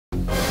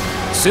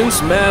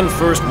Since man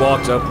first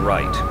walked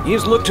upright, he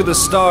has looked to the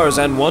stars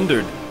and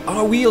wondered,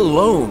 are we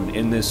alone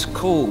in this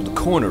cold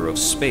corner of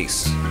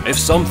space? If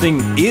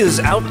something is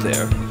out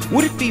there,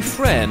 would it be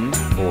friend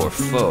or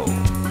foe?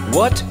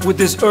 What would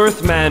this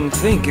Earthman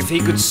think if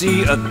he could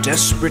see a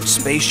desperate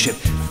spaceship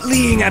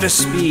fleeing at a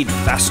speed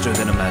faster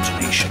than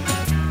imagination?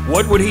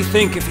 What would he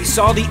think if he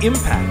saw the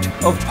impact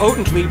of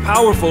potently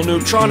powerful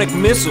neutronic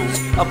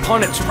missiles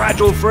upon its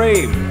fragile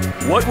frame?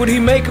 What would he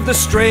make of the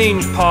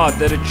strange pod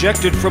that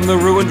ejected from the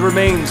ruined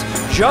remains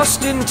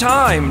just in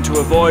time to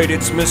avoid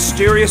its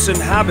mysterious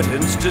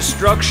inhabitants'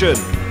 destruction?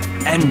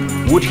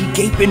 And would he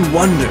gape in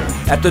wonder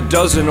at the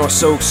dozen or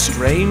so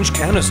strange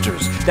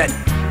canisters that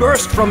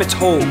burst from its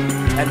hold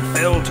and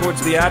fell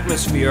towards the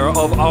atmosphere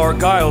of our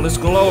guileless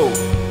globe?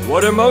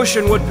 What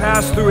emotion would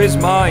pass through his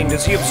mind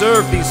as he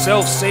observed these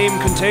self-same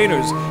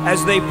containers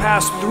as they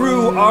passed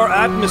through our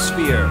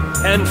atmosphere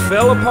and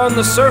fell upon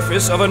the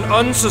surface of an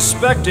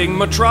unsuspecting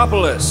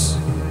metropolis?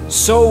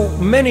 So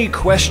many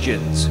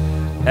questions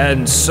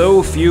and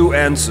so few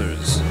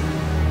answers.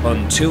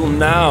 Until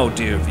now,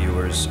 dear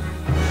viewers.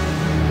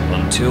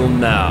 Until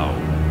now.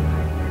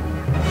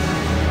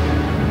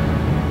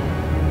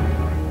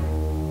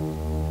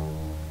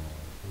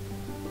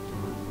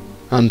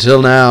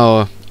 Until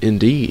now,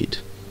 indeed.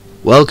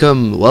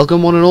 Welcome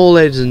one and all,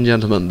 ladies and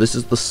gentlemen. This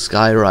is the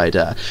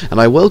Skyrider,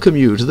 and I welcome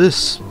you to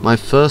this, my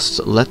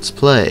first Let's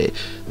Play.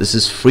 This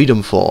is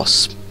Freedom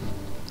Force.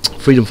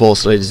 Freedom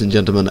Force, ladies and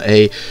gentlemen,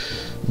 a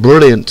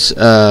brilliant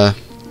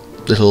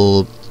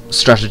little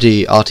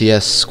strategy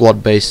RTS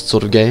squad-based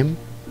sort of game.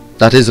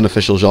 That is an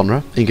official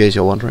genre, in case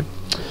you're wondering.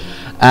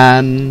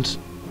 And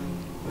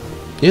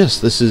yes,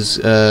 this is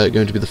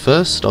going to be the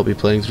first. I'll be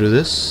playing through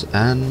this,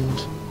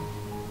 and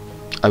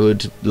I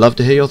would love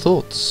to hear your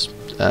thoughts.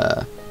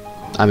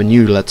 I'm a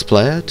new Let's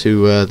Player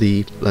to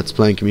the Let's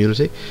Playing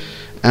community,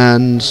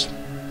 and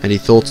any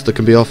thoughts that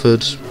can be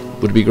offered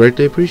would be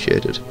greatly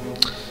appreciated.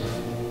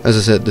 As I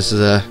said, this is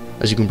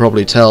as you can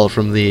probably tell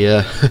from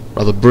the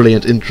rather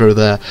brilliant intro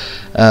there,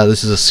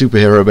 this is a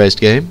superhero-based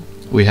game.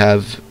 We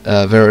have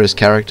various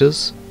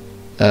characters.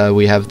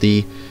 We have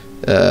the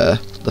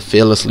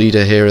fearless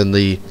leader here in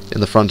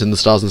the front in the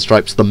Stars and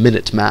Stripes, the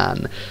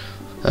Minuteman.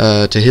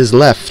 To his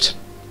left,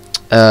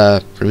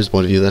 from his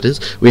point of view, that is,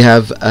 we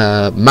have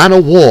Man o'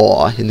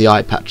 War in the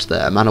eye patch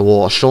there. Man o'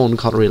 War, Sean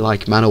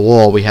Connery-like Man o'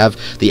 War. We have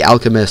the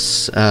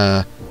Alchemist,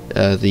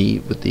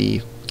 with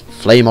the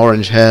flame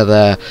orange hair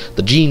there,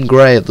 the Jean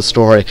Grey of the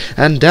story,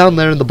 and down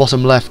there in the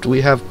bottom left we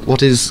have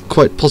what is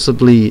quite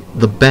possibly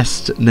the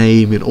best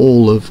name in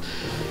all of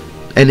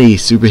any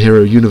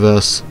superhero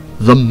universe,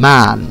 the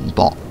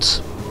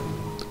Man-Bot.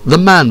 The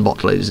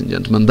Man-Bot, ladies and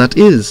gentlemen, that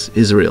is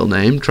his real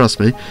name, trust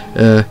me.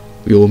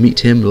 We will meet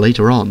him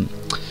later on.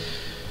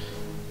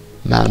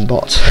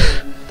 Man-Bot.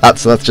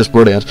 that's just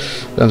brilliant.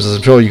 As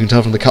I'm sure you can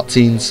tell from the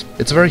cutscenes,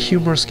 it's a very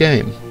humorous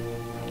game.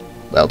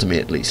 Well, to me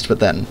at least, but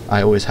then,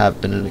 I always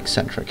have been an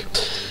eccentric.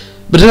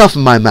 But enough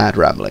of my mad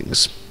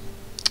ramblings.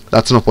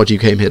 That's not what you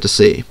came here to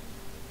see.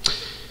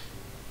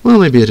 Well,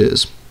 maybe it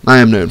is. I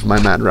am known for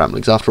my mad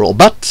ramblings after all,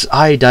 but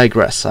I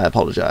digress, I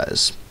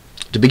apologise.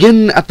 To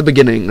begin at the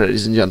beginning,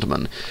 ladies and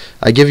gentlemen,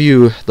 I give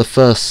you the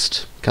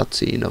first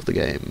cutscene of the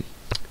game.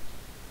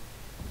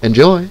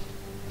 Enjoy!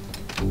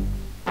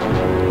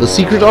 The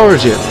secret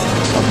origin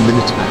of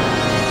Minuteman.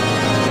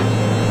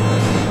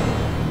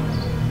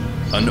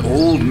 An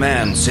old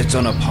man sits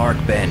on a park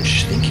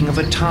bench, thinking of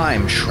a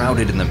time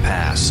shrouded in the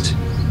past.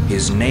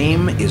 His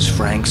name is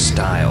Frank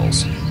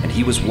Styles, and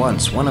he was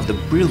once one of the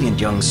brilliant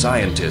young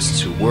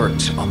scientists who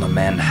worked on the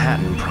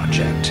Manhattan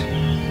Project.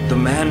 The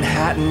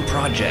Manhattan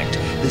Project,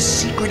 the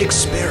secret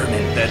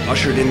experiment that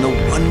ushered in the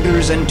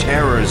wonders and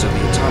terrors of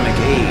the atomic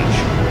age.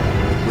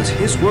 It was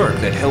his work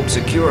that helped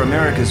secure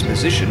America's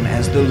position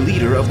as the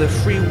leader of the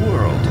free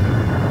world.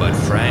 But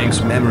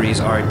Frank's memories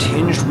are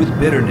tinged with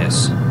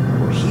bitterness.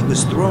 He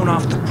was thrown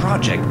off the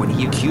project when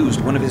he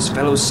accused one of his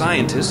fellow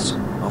scientists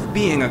of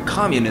being a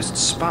communist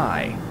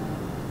spy.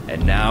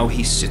 And now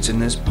he sits in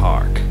this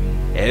park,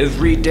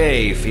 every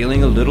day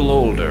feeling a little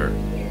older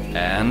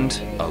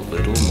and a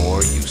little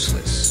more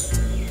useless.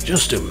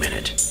 Just a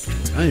minute.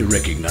 I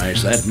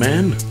recognize that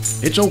man.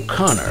 It's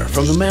O'Connor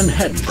from the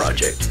Manhattan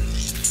Project.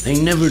 They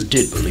never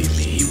did believe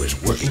me he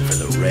was working for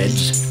the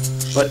Reds.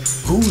 But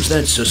who's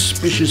that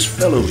suspicious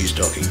fellow he's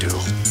talking to?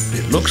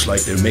 It looks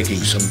like they're making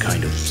some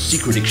kind of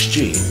secret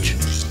exchange.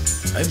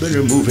 I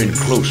better move in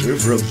closer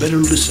for a better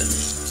listen.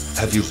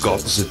 Have you got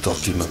the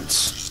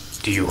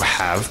documents? Do you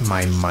have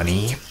my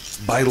money?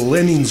 By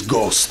Lenin's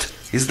ghost.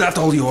 Is that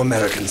all you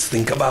Americans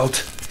think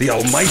about? The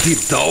almighty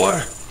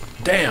dollar?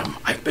 Damn,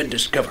 I've been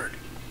discovered.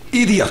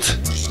 Idiot!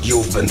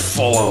 You've been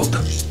followed.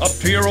 Up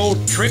to your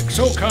old tricks,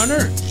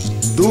 O'Connor?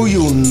 Do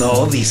you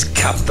know this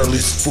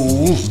capitalist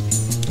fool?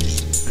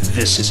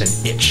 This is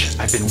an itch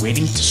I've been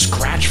waiting to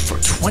scratch for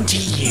 20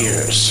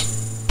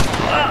 years.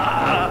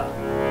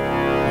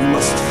 We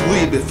must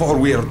flee before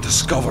we are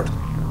discovered.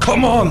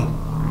 Come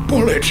on!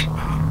 Bullet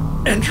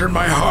entered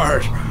my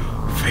heart,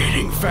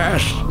 fading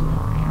fast.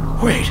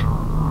 Wait,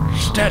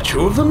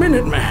 statue of the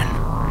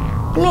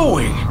Minuteman,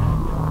 glowing.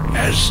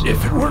 as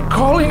if it were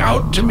calling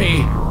out to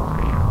me.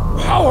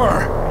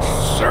 Power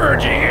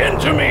surging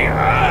into me.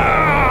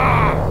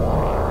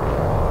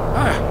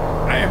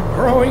 I am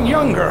growing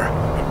younger.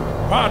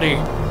 Body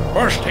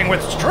bursting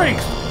with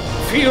strength.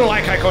 Feel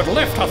like I could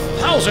lift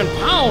 1,000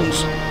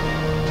 pounds.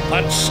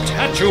 That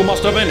statue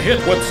must have been hit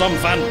with some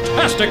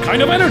fantastic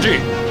kind of energy.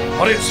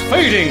 But it's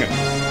fading.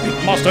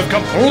 It must have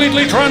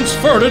completely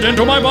transferred it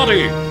into my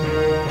body.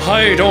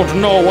 I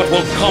don't know what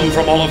will come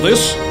from all of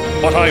this,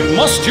 but I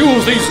must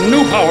use these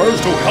new powers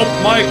to help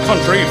my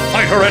country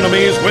fight her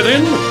enemies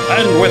within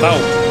and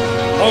without.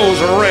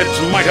 Those Reds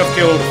might have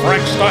killed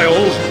Frank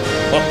Styles,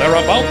 but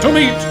they're about to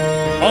meet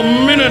a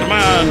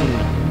Minuteman.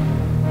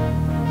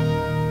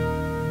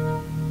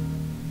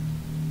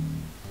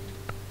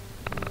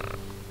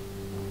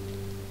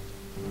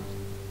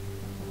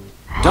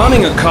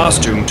 Donning a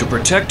costume to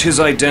protect his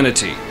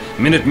identity,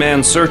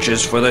 Minuteman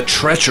searches for the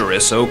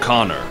treacherous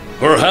O'Connor.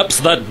 Perhaps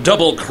that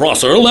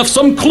double-crosser left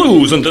some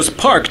clues in this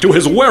park to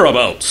his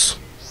whereabouts.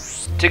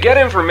 To get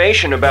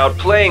information about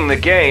playing the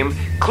game,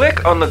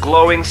 click on the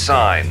glowing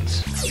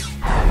signs.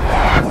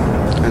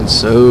 And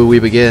so we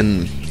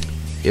begin.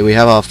 Here we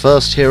have our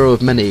first hero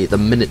of many, the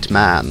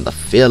Minuteman, the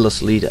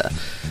fearless leader.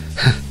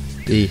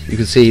 You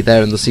can see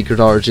there in the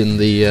secret origin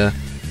the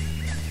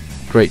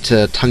great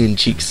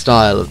tongue-in-cheek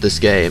style of this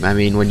game. I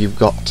mean, when you've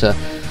got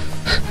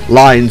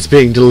lines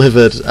being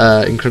delivered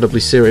incredibly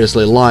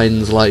seriously,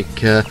 lines like,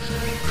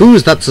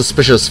 who's that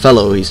suspicious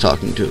fellow he's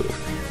talking to?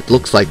 It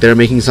looks like they're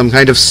making some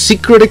kind of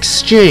secret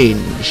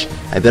exchange.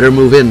 I better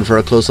move in for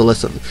a closer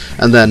listen.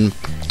 And then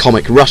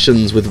comic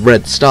Russians with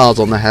red stars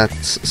on their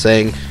hats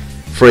saying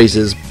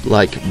phrases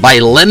like, by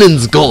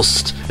Lenin's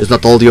ghost! Is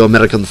that all you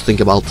Americans think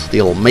about? The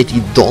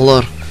almighty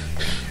dollar?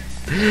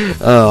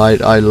 Oh,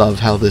 I love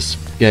how this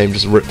game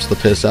just rips the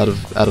piss out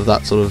of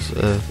that sort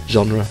of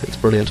genre. It's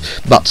brilliant.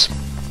 But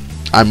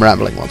I'm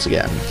rambling once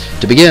again.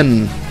 To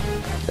begin,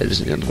 ladies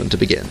and gentlemen, to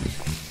begin.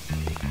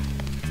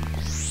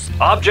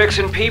 Objects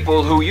and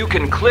people who you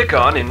can click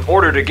on in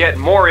order to get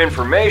more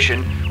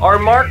information are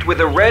marked with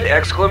a red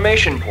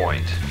exclamation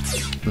point.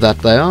 That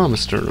they are,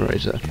 Mr.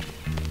 Narrator.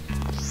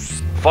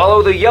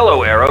 Follow the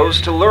yellow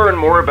arrows to learn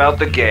more about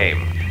the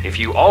game. If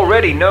you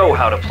already know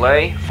how to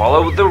play,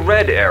 follow the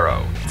red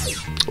arrow.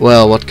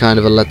 Well, what kind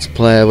of a Let's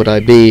Player would I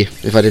be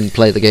if I didn't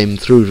play the game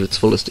through to its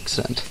fullest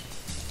extent?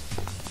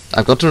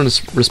 I've got to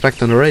respect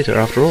the narrator,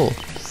 after all.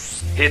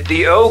 Hit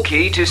the O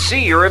key to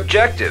see your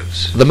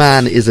objectives. The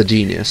man is a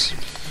genius.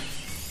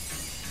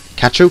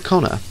 Catch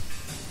O'Connor.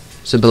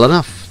 Simple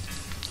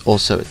enough. Or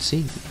so it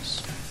seems.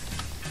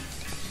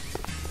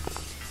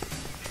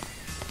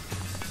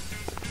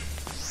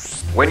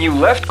 When you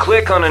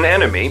left-click on an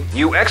enemy,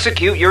 you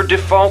execute your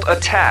default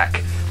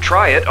attack.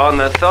 Try it on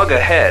the thug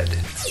ahead.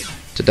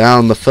 To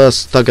down the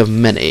first thug of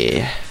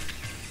many.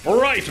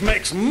 Right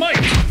makes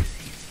might.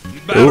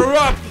 Batter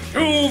up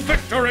to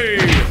victory.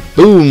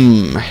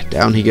 Boom!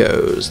 Down he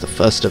goes, the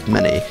first of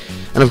many.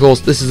 And of course,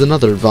 this is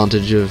another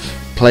advantage of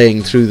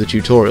playing through the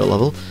tutorial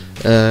level.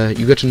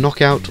 You get to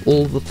knock out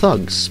all the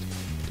thugs,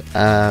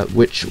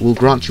 which will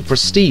grant you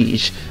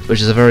prestige,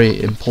 which is a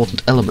very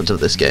important element of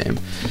this game.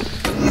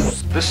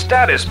 The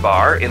status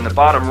bar in the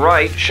bottom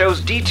right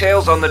shows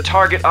details on the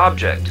target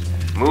object.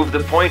 Move the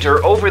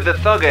pointer over the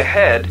thug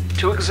ahead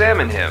to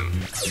examine him.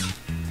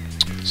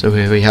 So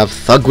here we have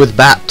Thug with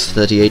Bat,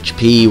 30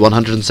 HP,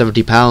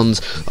 170 pounds,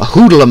 a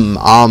hoodlum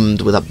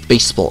armed with a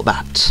baseball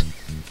bat.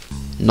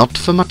 Not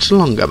for much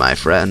longer, my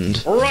friend.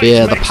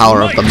 Fear the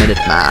power of the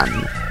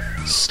Minuteman.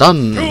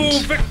 Stunned. To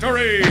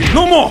victory.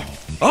 No more!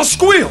 I'll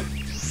squeal!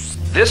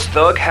 This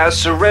thug has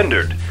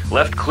surrendered.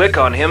 Left-click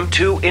on him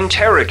to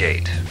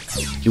interrogate.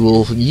 You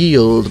will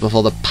yield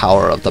before the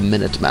power of the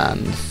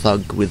Minuteman,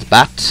 Thug with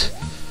Bat.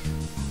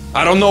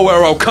 I don't know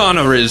where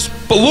O'Connor is,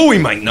 but Louie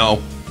might know.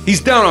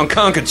 He's down on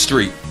Concord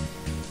Street.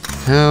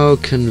 How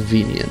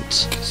convenient.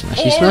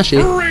 Smashy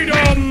smashy.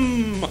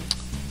 Freedom!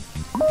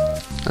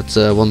 That's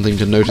one thing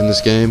to note in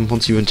this game.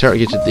 Once you've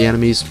interrogated the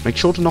enemies, make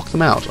sure to knock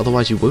them out,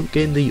 otherwise you won't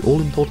gain the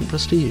all-important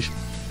prestige.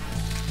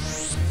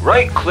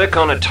 Right-click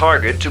on a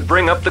target to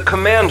bring up the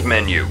command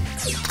menu.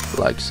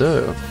 Like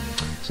so.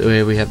 So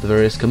here we have the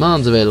various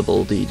commands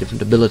available, the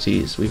different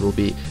abilities. We will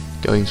be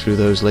going through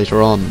those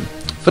later on.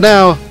 For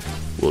now,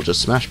 we'll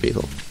just smash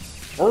people.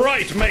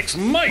 Right makes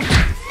might.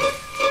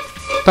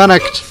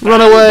 Panicked!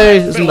 Run away!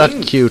 Isn't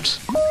that cute?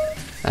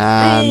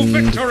 And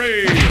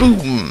victory.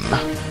 boom!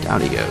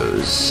 Down he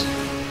goes.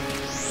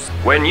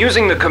 When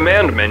using the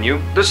command menu,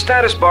 the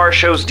status bar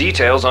shows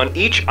details on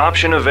each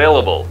option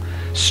available.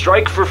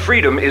 Strike for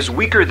Freedom is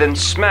weaker than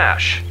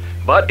Smash,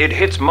 but it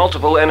hits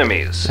multiple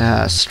enemies.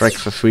 Strike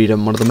for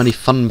Freedom, one of the many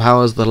fun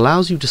powers that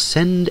allows you to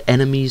send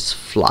enemies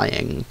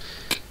flying.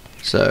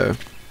 So,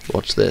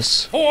 watch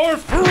this. For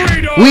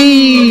freedom!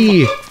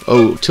 Whee!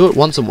 Oh, two at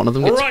once and one of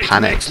them gets Right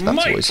panicked. makes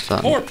That's always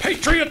fun. For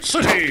Patriot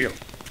City!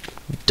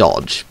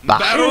 Dodge. Bah.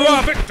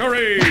 To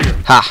victory!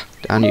 Ha!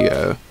 Down you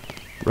go.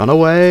 Run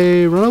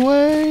away! Run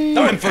away!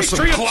 Time for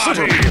some Patriot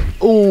clobber. City!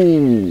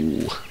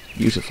 Oh,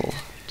 beautiful.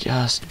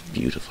 Just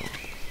beautiful.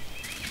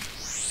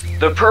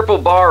 The purple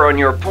bar on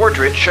your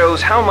portrait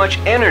shows how much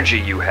energy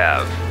you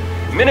have.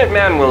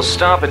 Minuteman will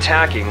stop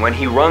attacking when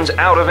he runs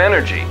out of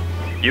energy.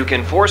 You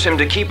can force him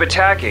to keep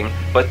attacking,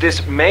 but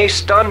this may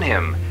stun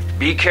him.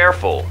 Be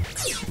careful.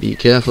 Be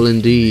careful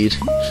indeed.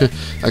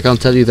 I can't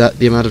tell you that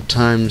the amount of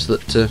times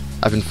that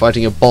I've been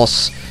fighting a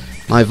boss,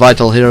 my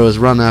vital hero has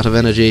run out of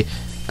energy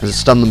and has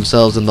stunned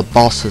themselves, and the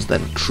boss has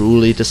then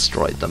cruelly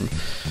destroyed them,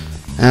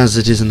 as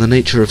it is in the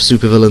nature of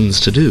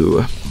supervillains to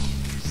do.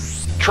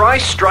 Try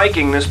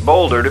striking this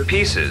boulder to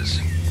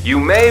pieces. You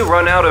may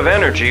run out of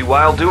energy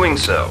while doing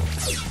so.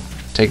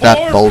 Take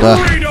that, boulder.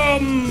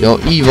 Your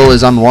evil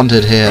is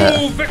unwanted here.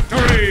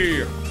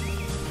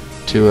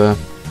 To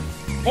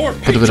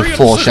put a bit of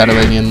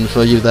foreshadowing in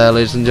for you there,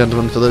 ladies and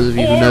gentlemen, for those of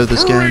you who know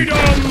this game.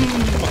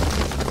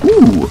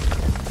 Ooh,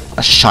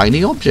 a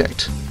shiny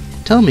object.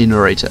 Tell me,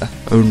 narrator,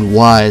 own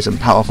wise and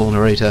powerful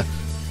narrator,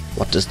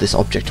 what does this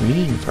object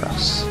mean for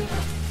us?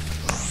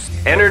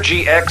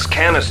 Energy X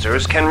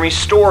canisters can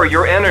restore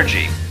your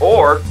energy,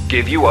 or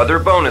give you other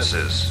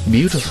bonuses.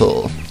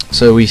 Beautiful.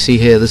 So we see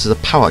here this is a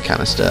power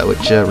canister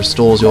which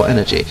restores your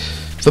energy.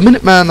 For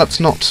Minuteman that's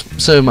not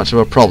so much of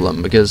a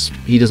problem because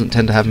he doesn't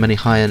tend to have many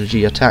high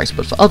energy attacks,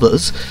 but for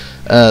others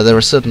there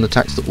are certain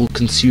attacks that will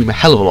consume a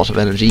hell of a lot of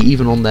energy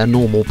even on their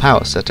normal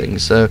power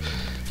settings, so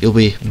you'll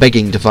be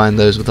begging to find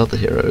those with other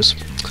heroes.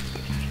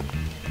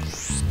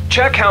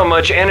 Check how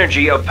much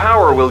energy a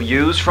power will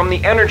use from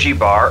the energy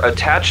bar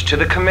attached to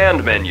the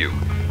command menu.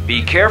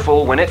 Be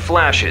careful when it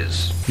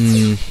flashes.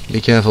 Be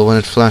careful when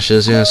it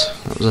flashes, yes.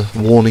 That was a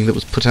warning that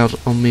was put out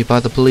on me by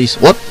the police.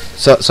 What?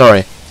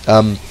 Sorry.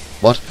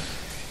 What?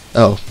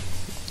 Oh.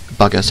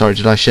 Bugger, sorry,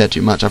 did I share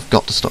too much? I've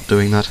got to stop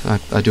doing that.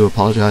 I do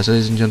apologise,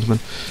 ladies and gentlemen.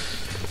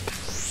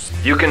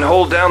 You can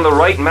hold down the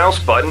right mouse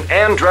button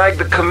and drag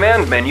the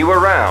command menu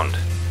around.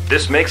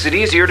 This makes it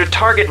easier to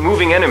target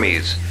moving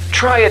enemies.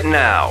 Try it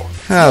now.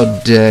 How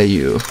dare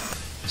you,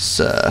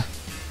 sir.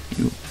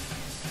 You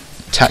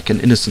attack an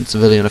innocent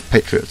civilian of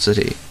Patriot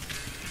City.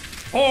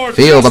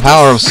 Feel the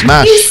power of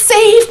smash! You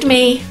saved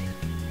me!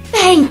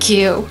 Thank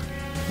you!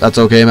 That's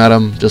okay,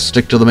 madam. Just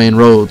stick to the main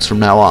roads from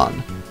now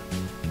on.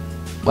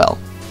 Well,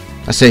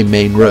 I say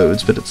main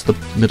roads, but it's the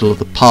middle of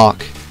the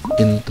park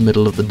in the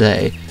middle of the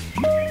day.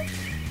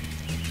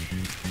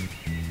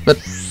 But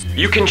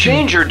you can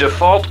change your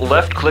default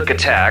left-click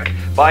attack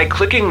by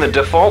clicking the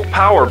default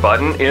power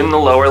button in the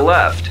lower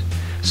left.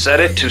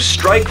 Set it to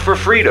strike for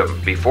freedom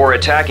before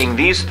attacking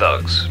these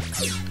thugs.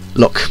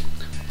 look,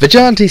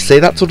 vigilantes say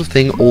that sort of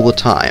thing all the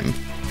time.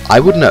 I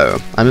would know.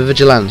 I'm a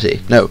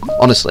vigilante. No,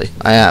 honestly,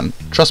 I am.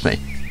 Trust me.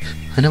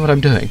 I know what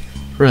I'm doing.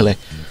 Really.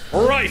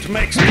 Right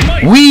makes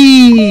might.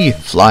 Whee!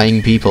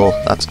 Flying people.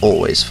 That's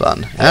always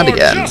fun. And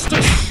again.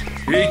 Justice.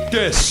 Eat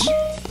this.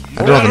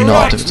 I'd rather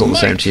not if it's all the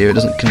same to you. It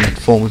doesn't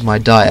conform with my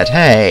diet.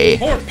 Hey!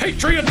 For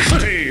Patriot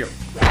City.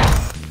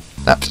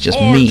 That's just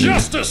For mean.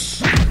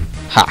 justice.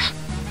 Ha!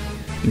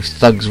 You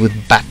thugs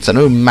with bats are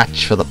no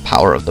match for the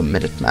power of the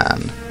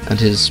Minuteman and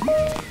his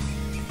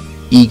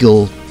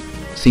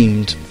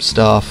eagle-themed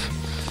staff.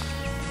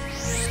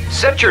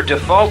 Set your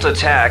default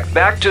attack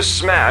back to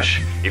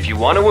smash if you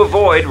want to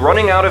avoid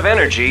running out of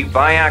energy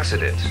by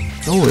accident.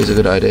 Always a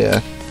good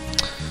idea.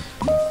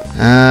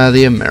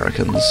 The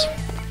Americans.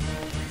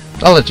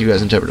 I'll let you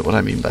guys interpret what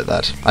I mean by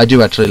that. I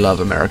do actually love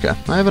America.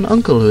 I have an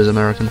uncle who is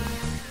American.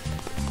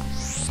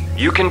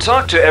 You can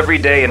talk to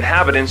everyday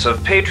inhabitants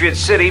of Patriot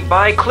City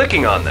by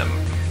clicking on them.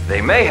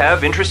 They may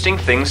have interesting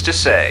things to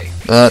say.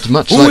 But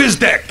much Who like... is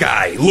that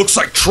guy? Looks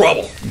like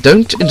trouble.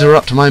 Don't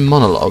interrupt my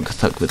monologue,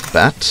 thug with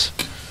bat.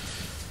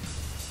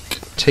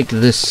 Take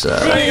this, sir.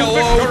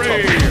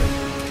 Victory.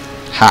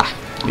 Ha!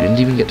 You didn't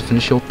even get to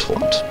finish your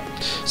taunt.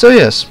 So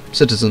yes,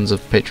 citizens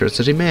of Patriot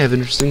City may have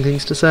interesting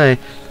things to say.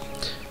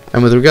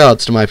 And with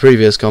regards to my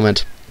previous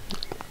comment,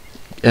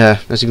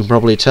 as you can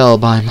probably tell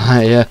by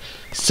my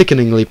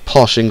sickeningly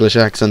posh English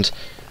accent,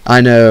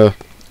 I know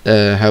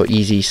how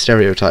easy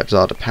stereotypes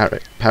are to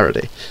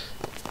parody.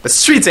 The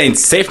streets ain't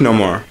safe no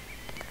more.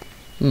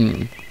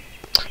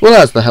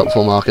 Well, as the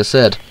helpful marker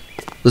said,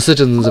 the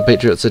citizens of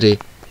Patriot City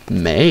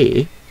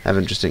may have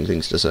interesting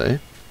things to say.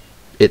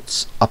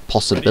 It's a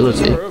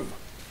possibility.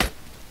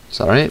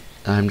 Sorry,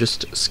 I'm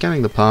just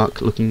scanning the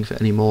park looking for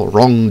any more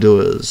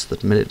wrongdoers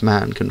that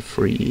Minuteman can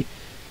free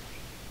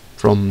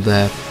from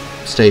their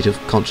state of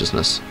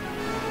consciousness.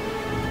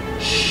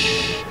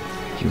 Shh.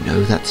 You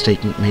know that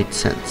statement made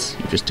sense.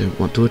 You just don't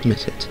want to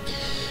admit it.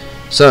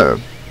 So,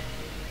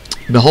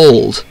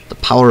 behold the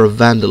power of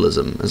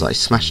vandalism as I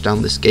smash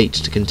down this gate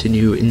to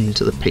continue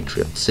into the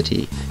Patriot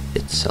City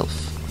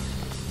itself.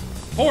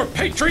 For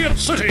Patriot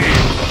City.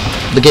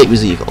 The gate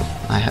was evil.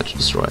 I had to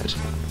destroy it.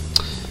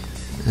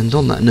 And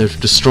on that note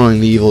of destroying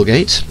the evil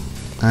gate,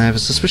 I have a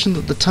suspicion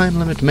that the time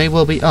limit may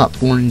well be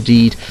up, or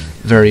indeed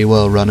very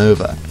well run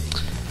over.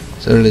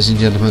 So, ladies and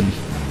gentlemen,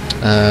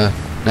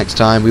 next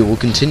time we will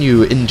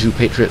continue into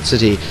Patriot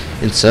City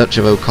in search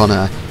of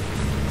O'Connor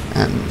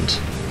and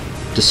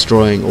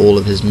destroying all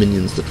of his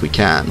minions that we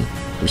can,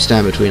 who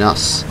stand between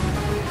us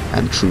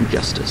and true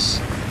justice.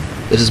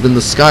 It has been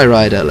the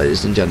Skyrider,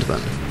 ladies and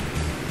gentlemen.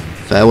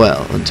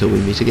 Farewell until we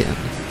meet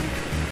again.